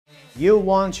You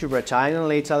want to retire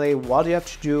in Italy, what do you have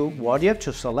to do? What do you have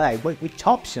to select? Which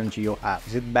options do you have?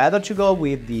 Is it better to go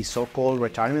with the so-called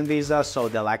retirement visa, so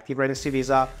the elective residency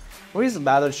visa, or is it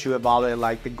better to evaluate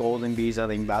like the golden visa,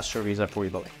 the investor visa for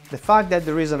Italy? The fact that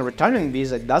there is a retirement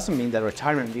visa doesn't mean that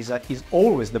retirement visa is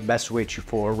always the best way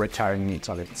for retiring in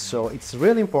Italy. So it's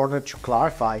really important to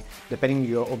clarify,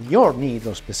 depending on your needs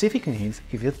or specific needs,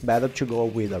 if it's better to go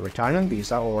with a retirement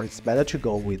visa or it's better to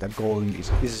go with a golden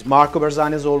visa. This is Marco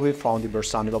Bersani as always from the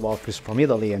Bersani Law Office from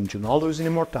Italy, and to not lose any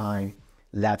more time,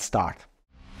 let's start.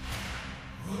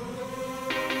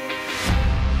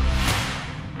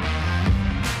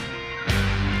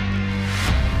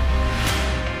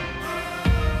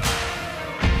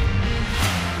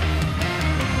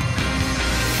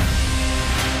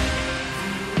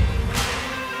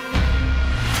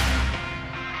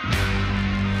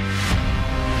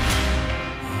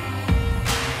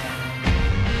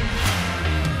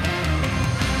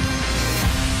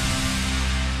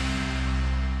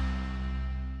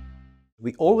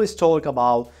 We always talk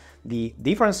about the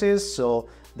differences, so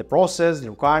the process, the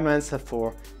requirements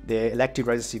for the elective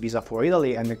residency visa for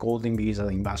Italy and the golden visa, the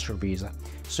investor visa.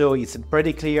 So it's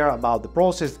pretty clear about the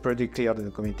process, pretty clear the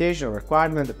documentation, the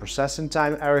requirement, the processing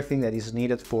time, everything that is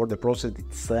needed for the process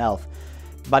itself.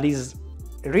 But it's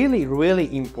really,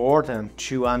 really important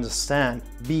to understand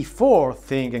before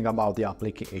thinking about the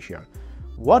application.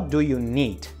 What do you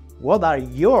need? What are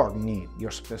your needs,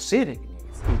 your specific needs?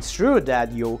 It's true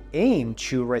that you aim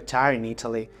to retire in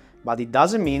Italy, but it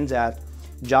doesn't mean that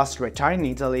just retiring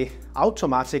in Italy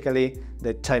automatically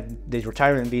the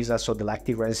retirement visa, so the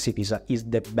elective residency visa, is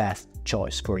the best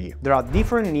choice for you. There are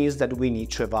different needs that we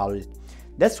need to evaluate.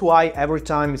 That's why every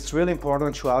time it's really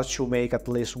important to us to make at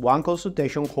least one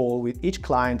consultation call with each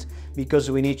client, because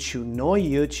we need to know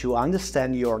you, to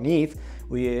understand your needs,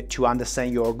 to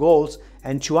understand your goals,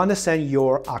 and to understand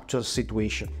your actual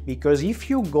situation. Because if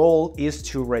your goal is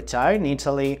to retire in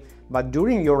Italy, but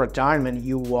during your retirement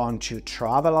you want to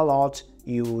travel a lot,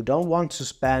 you don't want to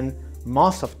spend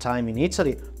most of time in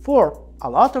Italy for a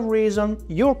lot of reasons,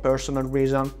 your personal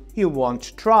reason, you want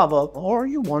to travel, or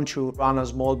you want to run a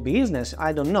small business,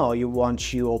 I don't know, you want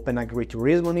to open a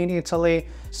agritourism in Italy.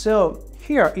 So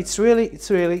here it's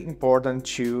really important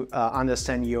to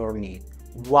understand your need.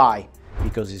 Why?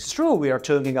 Because it's true, we are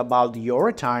talking about your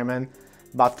retirement,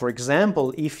 but for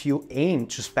example, if you aim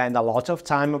to spend a lot of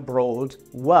time abroad,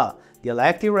 well, the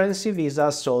elective residency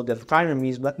visa, so the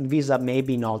retirement visa may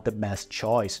be not the best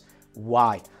choice.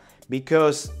 Why?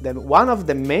 Because one of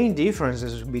the main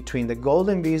differences between the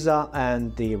golden visa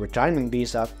and the retirement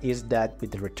visa is that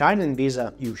with the retirement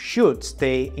visa, you should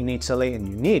stay in Italy, and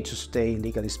you need to stay,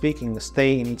 legally speaking,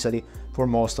 stay in Italy for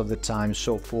most of the time,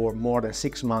 so for more than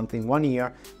 6 months in 1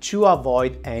 year, to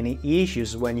avoid any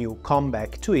issues when you come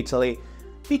back to Italy.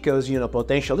 Because,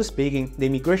 potentially speaking, the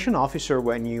immigration officer,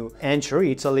 when you enter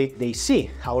Italy, they see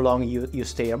how long you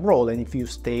stay abroad. And if you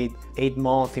stayed 8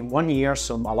 months in 1 year,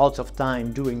 so a lot of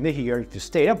time during the year, if you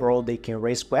stay abroad, they can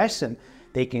raise questions.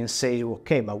 They can say,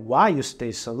 okay, but why you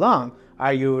stay so long?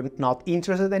 Are you not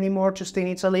interested anymore to stay in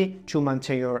Italy, to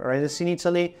maintain your residency in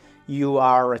Italy? You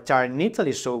are retired in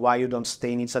Italy, so why you don't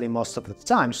stay in Italy most of the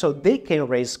time? So they can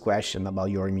raise questions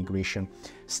about your immigration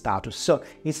status. So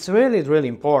it's really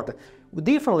important.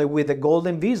 Differently with the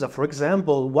golden visa, for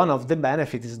example, one of the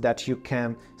benefits is that you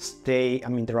can stay,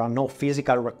 there are no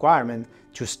physical requirements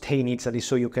to stay in Italy,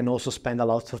 so you can also spend a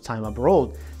lot of time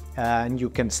abroad, and you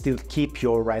can still keep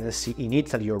your residency in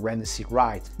Italy, your residency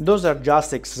right. Those are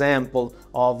just examples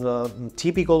of the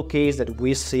typical case that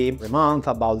we see every month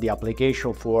about the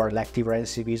application for elective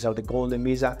residency visa or the golden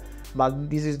visa. But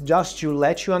this is just to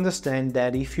let you understand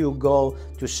that if you go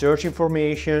to search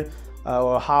information,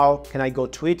 or how can I go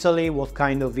to Italy, what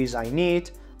kind of visa I need,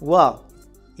 well,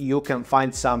 you can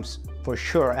find some, for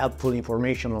sure, helpful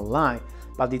information online.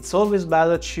 But it's always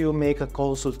better to make a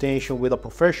consultation with a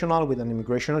professional, with an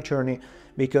immigration attorney,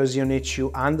 because you need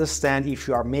to understand if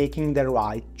you are making the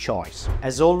right choice.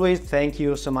 As always, thank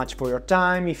you so much for your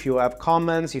time. If you have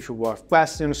comments, if you have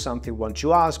questions, something you want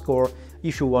to ask, or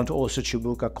if you want also to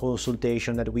book a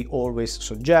consultation that we always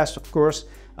suggest, of course,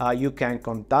 you can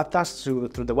contact us through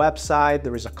the website.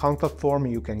 There is a contact form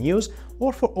you can use,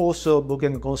 or for also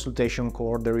booking a consultation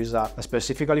call, there is a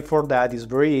specifically for that. It's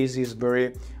very easy, it's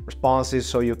very responsive,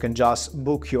 so you can just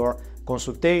book your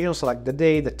consultation, select the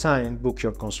day, the time, and book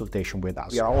your consultation with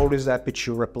us. We are always happy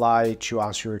to reply, to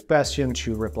answer your questions,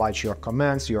 to reply to your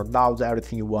comments, your doubts,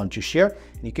 everything you want to share.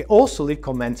 And you can also leave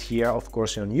comments here, of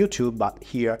course, on YouTube, but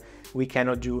here we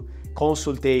cannot do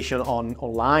consultation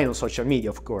online on social media.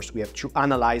 Of course, we have to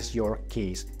analyze your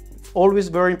case. It's always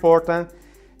very important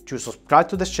to subscribe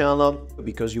to this channel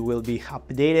because you will be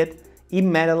updated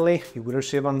immediately. You will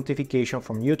receive a notification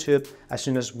from YouTube as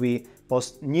soon as we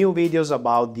post new videos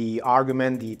about the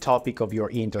argument, the topic of your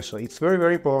interest. So it's very,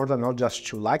 very important not just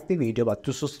to like the video, but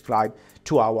to subscribe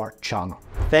to our channel.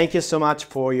 Thank you so much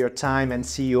for your time and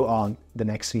see you on the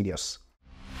next videos.